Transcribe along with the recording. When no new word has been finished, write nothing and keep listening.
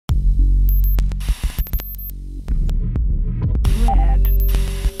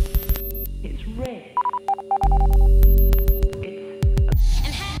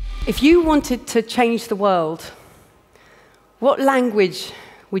If you wanted to change the world, what language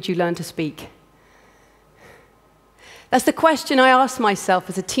would you learn to speak? That's the question I asked myself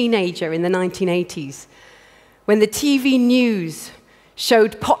as a teenager in the 1980s, when the TV news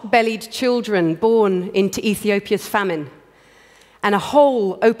showed pot-bellied children born into Ethiopia's famine and a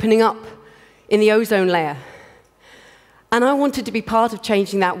hole opening up in the ozone layer. And I wanted to be part of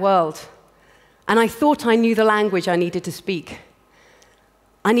changing that world. And I thought I knew the language I needed to speak.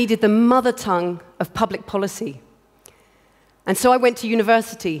 I needed the mother tongue of public policy. And so I went to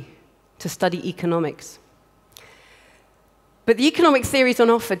university to study economics. But the economic theories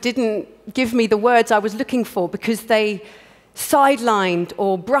on offer didn't give me the words I was looking for because they sidelined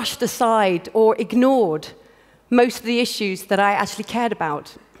or brushed aside or ignored most of the issues that I actually cared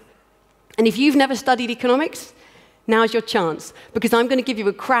about. And if you've never studied economics, now's your chance, because I'm going to give you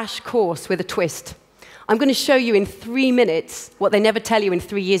a crash course with a twist. I'm going to show you in 3 minutes what they never tell you in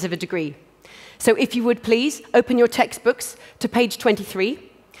 3 years of a degree. So if you would please, open your textbooks to page 23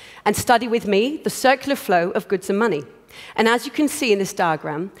 and study with me the circular flow of goods and money. And as you can see in this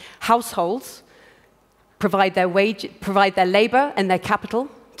diagram, households provide their labor and their capital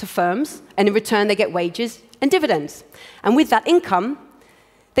to firms, and in return they get wages and dividends. And with that income,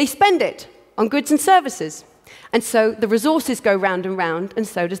 they spend it on goods and services. And so the resources go round and round, and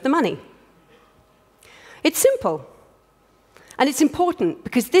so does the money. It's simple. And it's important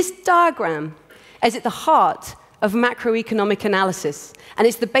because this diagram is at the heart of macroeconomic analysis, and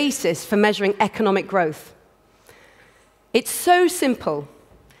it's the basis for measuring economic growth. It's so simple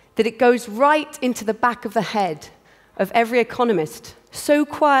that it goes right into the back of the head of every economist, so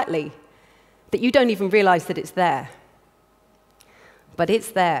quietly that you don't even realize that it's there. But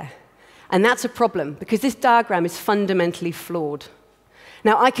it's there. And that's a problem, because this diagram is fundamentally flawed.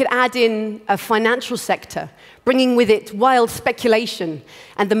 Now, I could add in a financial sector, bringing with it wild speculation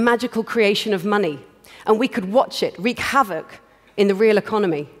and the magical creation of money, and we could watch it wreak havoc in the real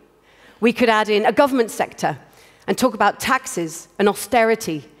economy. We could add in a government sector and talk about taxes and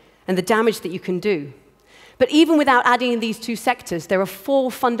austerity and the damage that you can do. But even without adding in these two sectors, there are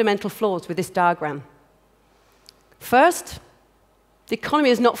 4 fundamental flaws with this diagram. First, the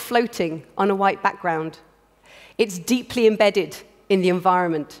economy is not floating on a white background. It's deeply embedded in the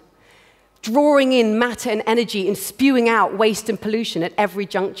environment, drawing in matter and energy and spewing out waste and pollution at every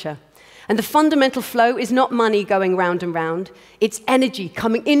juncture. And the fundamental flow is not money going round and round. It's energy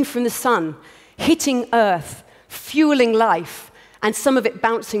coming in from the sun, hitting Earth, fueling life, and some of it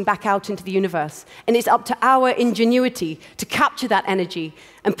bouncing back out into the universe. And it's up to our ingenuity to capture that energy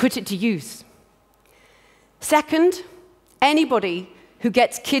and put it to use. Second, anybody who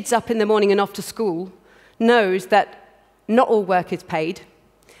gets kids up in the morning and off to school knows that not all work is paid.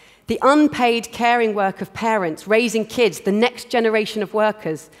 The unpaid caring work of parents raising kids, the next generation of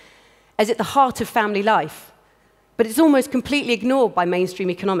workers, is at the heart of family life. But it's almost completely ignored by mainstream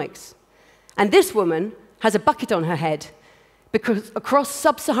economics. And this woman has a bucket on her head because across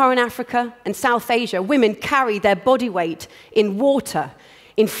sub-Saharan Africa and South Asia, women carry their body weight in water,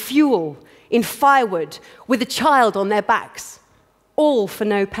 in fuel, in firewood, with a child on their backs, all for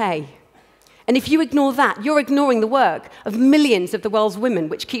no pay. And if you ignore that, you're ignoring the work of millions of the world's women,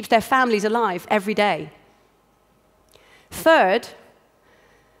 which keeps their families alive every day. Third,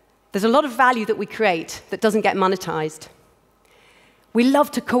 there's a lot of value that we create that doesn't get monetized. We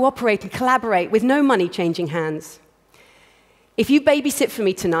love to cooperate and collaborate with no money changing hands. If you babysit for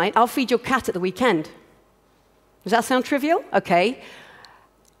me tonight, I'll feed your cat at the weekend. Does that sound trivial? Okay.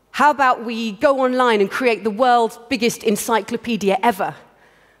 How about we go online and create the world's biggest encyclopedia ever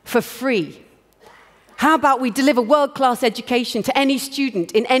for free? How about we deliver world-class education to any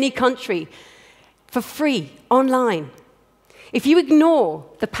student in any country for free, online? If you ignore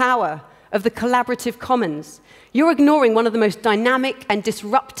the power of the collaborative commons, you're ignoring one of the most dynamic and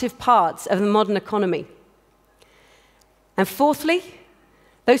disruptive parts of the modern economy. And fourthly,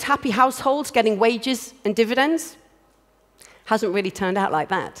 those happy households getting wages and dividends hasn't really turned out like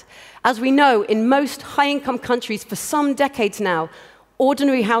that. As we know, in most high-income countries for some decades now,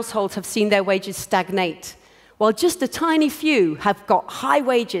 ordinary households have seen their wages stagnate, while just a tiny few have got high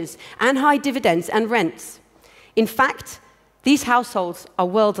wages and high dividends and rents. In fact, these households are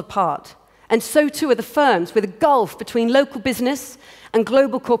worlds apart. And so too are the firms, with a gulf between local business and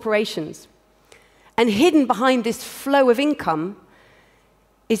global corporations. And hidden behind this flow of income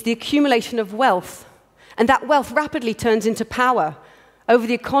is the accumulation of wealth. And that wealth rapidly turns into power over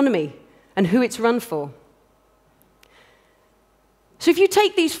the economy and who it's run for. So if you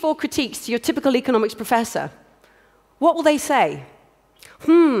take these 4 critiques to your typical economics professor, what will they say?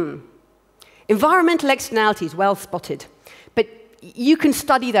 Environmental externalities, well spotted. But you can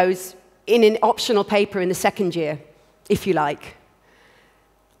study those in an optional paper in the second year, if you like.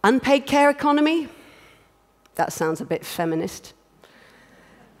 Unpaid care economy? That sounds a bit feminist.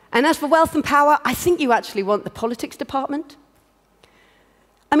 And as for wealth and power, I think you actually want the politics department.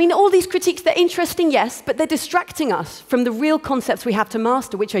 I mean, all these critiques, they're interesting, yes, but they're distracting us from the real concepts we have to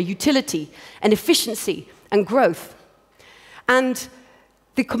master, which are utility and efficiency and growth. And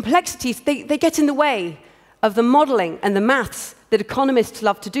the complexities, they get in the way of the modeling and the maths that economists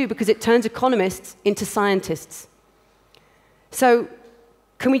love to do, because it turns economists into scientists. So,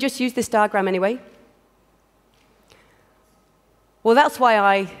 can we just use this diagram anyway? Well, that's why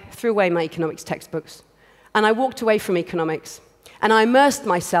I threw away my economics textbooks, and I walked away from economics, and I immersed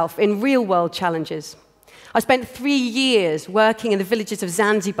myself in real-world challenges. I spent 3 years working in the villages of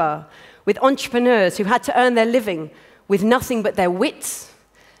Zanzibar with entrepreneurs who had to earn their living with nothing but their wits,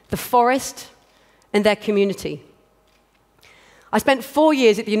 the forest, and their community. I spent 4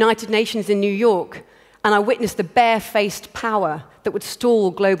 years at the United Nations in New York, and I witnessed the bare-faced power that would stall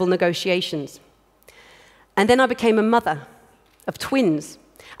global negotiations. And then I became a mother of twins,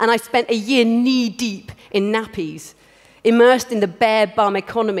 and I spent a year knee-deep in nappies, immersed in the bare bum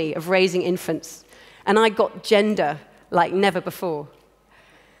economy of raising infants. And I got gender like never before.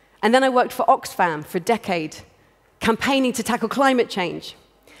 And then I worked for Oxfam for a decade, campaigning to tackle climate change.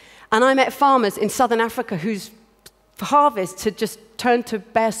 And I met farmers in southern Africa whose harvests had just turned to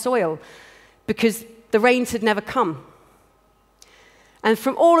bare soil because the rains had never come. And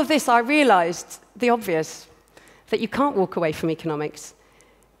from all of this, I realized the obvious, that you can't walk away from economics,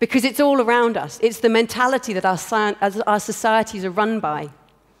 because it's all around us. It's the mentality that our societies are run by.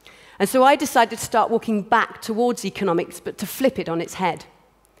 And so I decided to start walking back towards economics, but to flip it on its head.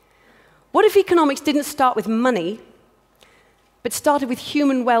 What if economics didn't start with money, but started with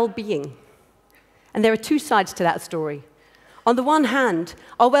human well-being? And there are two sides to that story. On the one hand,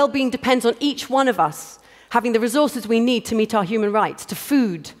 our well-being depends on each one of us having the resources we need to meet our human rights to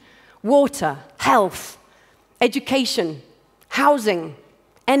food, water, health, education, housing,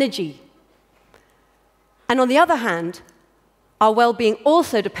 energy. And on the other hand, our well-being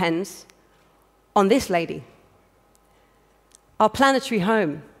also depends on this lady, our planetary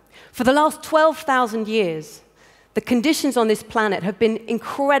home. For the last 12,000 years, the conditions on this planet have been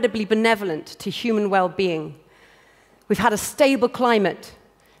incredibly benevolent to human well-being. We've had a stable climate,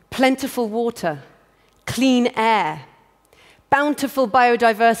 plentiful water, clean air, bountiful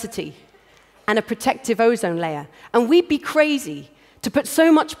biodiversity, and a protective ozone layer. And we'd be crazy to put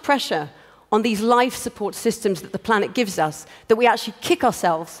so much pressure on these life support systems that the planet gives us that we actually kick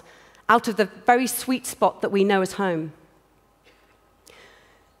ourselves out of the very sweet spot that we know as home.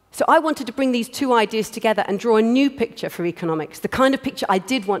 So I wanted to bring these two ideas together and draw a new picture for economics, the kind of picture I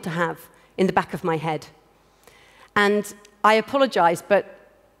did want to have in the back of my head. And I apologize, but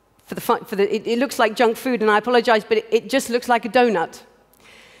it looks like junk food, and I apologize, but it just looks like a donut.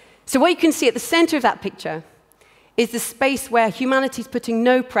 So what you can see at the center of that picture is the space where humanity is putting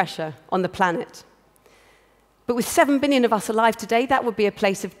no pressure on the planet. But with 7 billion of us alive today, that would be a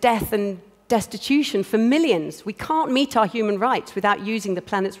place of death and destitution for millions. We can't meet our human rights without using the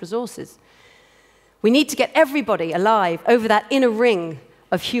planet's resources. We need to get everybody alive over that inner ring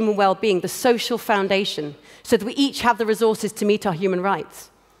of human well-being, the social foundation, so that we each have the resources to meet our human rights.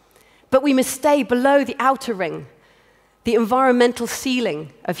 But we must stay below the outer ring, the environmental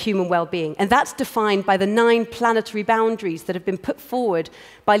ceiling of human well-being, and that's defined by the 9 planetary boundaries that have been put forward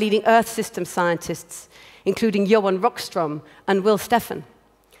by leading Earth system scientists, including Johan Rockström and Will Steffen.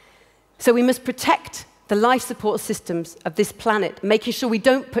 So we must protect the life support systems of this planet, making sure we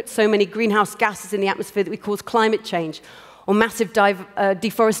don't put so many greenhouse gases in the atmosphere that we cause climate change, or massive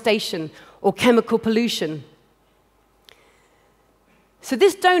deforestation, or chemical pollution. So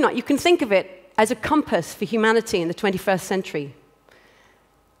this donut, you can think of it as a compass for humanity in the 21st century.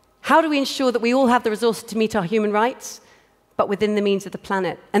 How do we ensure that we all have the resources to meet our human rights, but within the means of the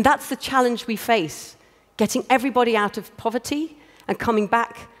planet? And that's the challenge we face, getting everybody out of poverty and coming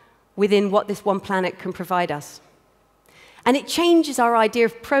back within what this one planet can provide us. And it changes our idea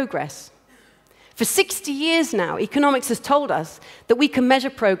of progress. For 60 years now, economics has told us that we can measure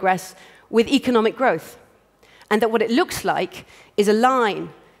progress with economic growth, and that what it looks like is a line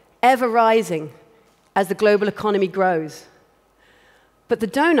ever rising as the global economy grows. But the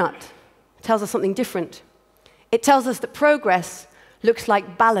donut tells us something different. It tells us that progress looks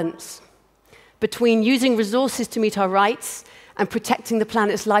like balance between using resources to meet our rights and protecting the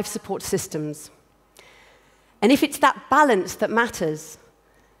planet's life support systems. And if it's that balance that matters,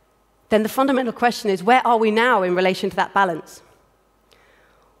 then the fundamental question is, where are we now in relation to that balance?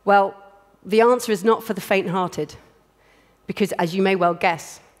 Well, the answer is not for the faint-hearted, because, as you may well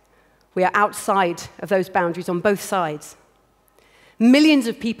guess, we are outside of those boundaries on both sides. Millions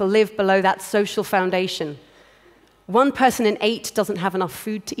of people live below that social foundation. 1 person in 8 doesn't have enough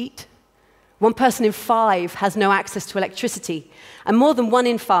food to eat. 1 person in 5 has no access to electricity. And more than 1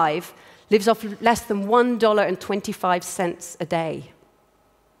 in 5 lives off less than $1.25 a day.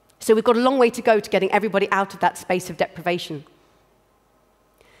 So we've got a long way to go to getting everybody out of that space of deprivation.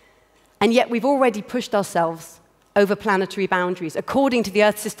 And yet we've already pushed ourselves over planetary boundaries. According to the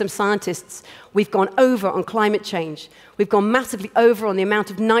Earth system scientists, we've gone over on climate change. We've gone massively over on the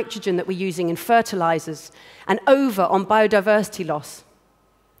amount of nitrogen that we're using in fertilizers, and over on biodiversity loss.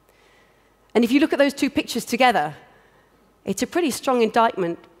 And if you look at those 2 pictures together, it's a pretty strong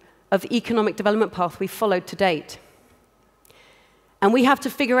indictment of the economic development path we've followed to date. And we have to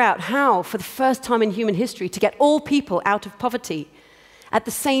figure out how, for the first time in human history, to get all people out of poverty at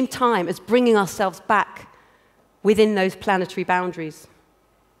the same time as bringing ourselves back within those planetary boundaries.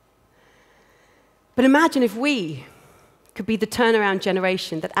 But imagine if we could be the turnaround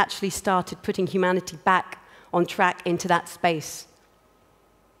generation that actually started putting humanity back on track into that space.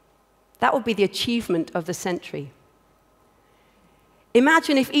 That would be the achievement of the century.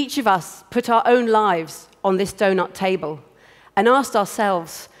 Imagine if each of us put our own lives on this donut table and asked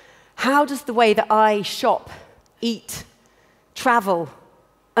ourselves, how does the way that I shop, eat, travel,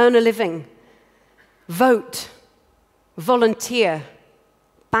 earn a living, vote, volunteer,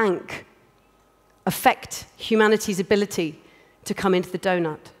 bank, affect humanity's ability to come into the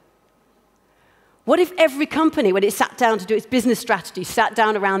donut? What if every company, when it sat down to do its business strategy, sat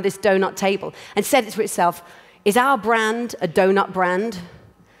down around this donut table and said to itself, is our brand a donut brand?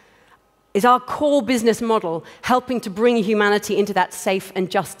 Is our core business model helping to bring humanity into that safe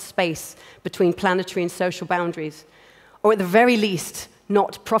and just space between planetary and social boundaries? Or at the very least,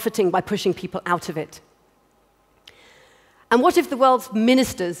 not profiting by pushing people out of it? And what if the world's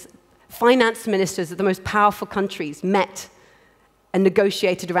ministers, finance ministers of the most powerful countries, met and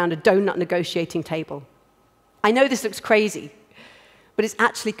negotiated around a donut negotiating table? I know this looks crazy, but it's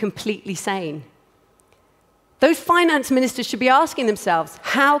actually completely sane. Those finance ministers should be asking themselves,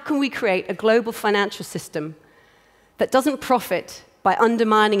 how can we create a global financial system that doesn't profit by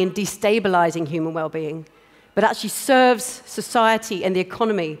undermining and destabilizing human well-being, but actually serves society and the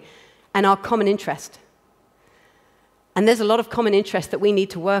economy and our common interest? And there's a lot of common interest that we need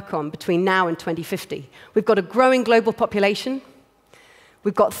to work on between now and 2050. We've got a growing global population.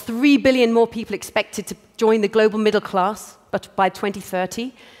 We've got 3 billion more people expected to join the global middle class by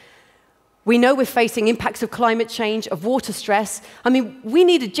 2030. We know we're facing impacts of climate change, of water stress. I mean, we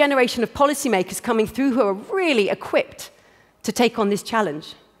need a generation of policymakers coming through who are really equipped to take on this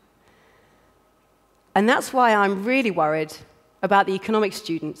challenge. And that's why I'm really worried about the economics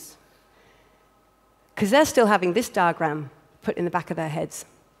students, because they're still having this diagram put in the back of their heads.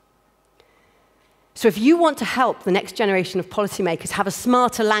 So if you want to help the next generation of policymakers have a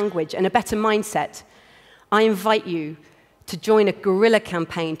smarter language and a better mindset, I invite you to join a guerrilla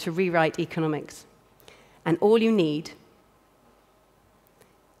campaign to rewrite economics. And all you need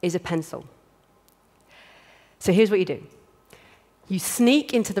is a pencil. So here's what you do. You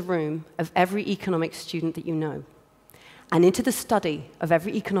sneak into the room of every economics student that you know, and into the study of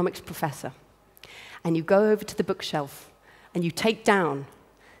every economics professor, and you go over to the bookshelf, and you take down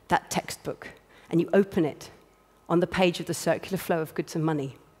that textbook, and you open it on the page of the circular flow of goods and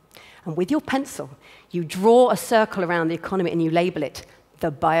money. And with your pencil, you draw a circle around the economy and you label it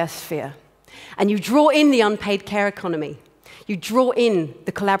the biosphere. And you draw in the unpaid care economy. You draw in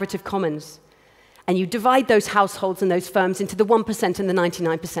the collaborative commons. And you divide those households and those firms into the 1% and the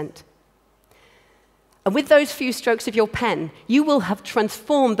 99%. And with those few strokes of your pen, you will have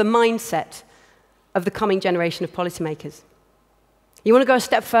transformed the mindset of the coming generation of policymakers. You want to go a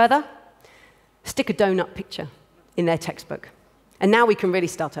step further? Stick a donut picture in their textbook. And now we can really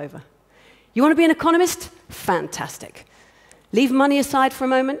start over. You want to be an economist? Fantastic. Leave money aside for a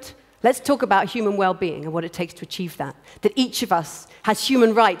moment. Let's talk about human well-being and what it takes to achieve that. That each of us has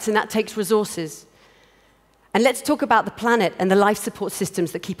human rights, and that takes resources. And let's talk about the planet and the life support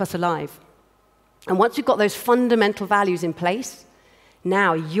systems that keep us alive. And once you've got those fundamental values in place,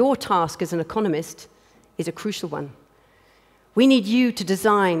 now your task as an economist is a crucial one. We need you to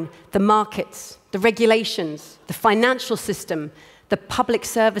design the markets, the regulations, the financial system, the public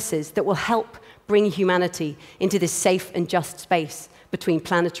services that will help bring humanity into this safe and just space between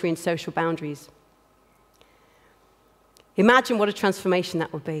planetary and social boundaries. Imagine what a transformation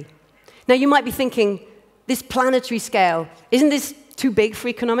that would be. Now, you might be thinking, this planetary scale, isn't this too big for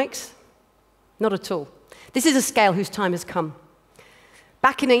economics? Not at all. This is a scale whose time has come.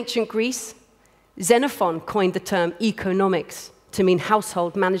 Back in ancient Greece, Xenophon coined the term economics to mean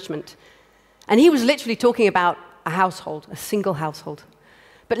household management. And he was literally talking about a household, a single household.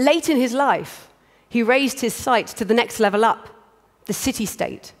 But late in his life, he raised his sights to the next level up, the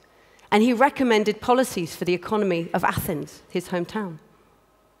city-state, and he recommended policies for the economy of Athens, his hometown.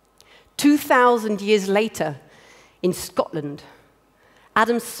 2,000 years later, in Scotland,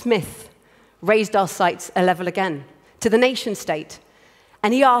 Adam Smith raised our sights a level again, to the nation-state,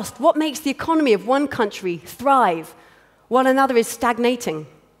 and he asked, what makes the economy of one country thrive while another is stagnating?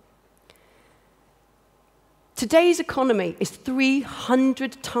 Today's economy is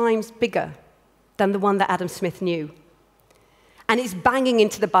 300 times bigger than the one that Adam Smith knew. And it's banging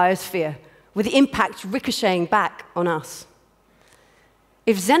into the biosphere, with the impact ricocheting back on us.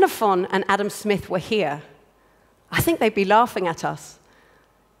 If Xenophon and Adam Smith were here, I think they'd be laughing at us.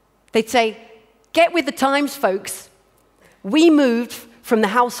 They'd say, get with the times, folks. We moved from the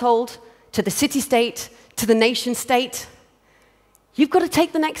household to the city-state to the nation-state. You've got to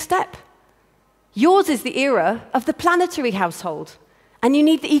take the next step. Yours is the era of the planetary household, and you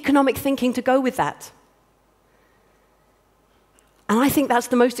need the economic thinking to go with that. And I think that's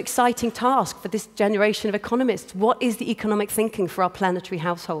the most exciting task for this generation of economists. What is the economic thinking for our planetary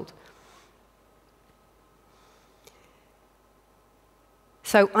household?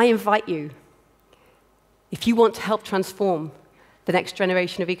 So I invite you, if you want to help transform the next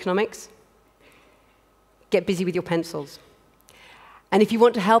generation of economics, get busy with your pencils. And if you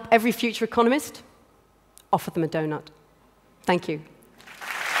want to help every future economist, offer them a donut. Thank you.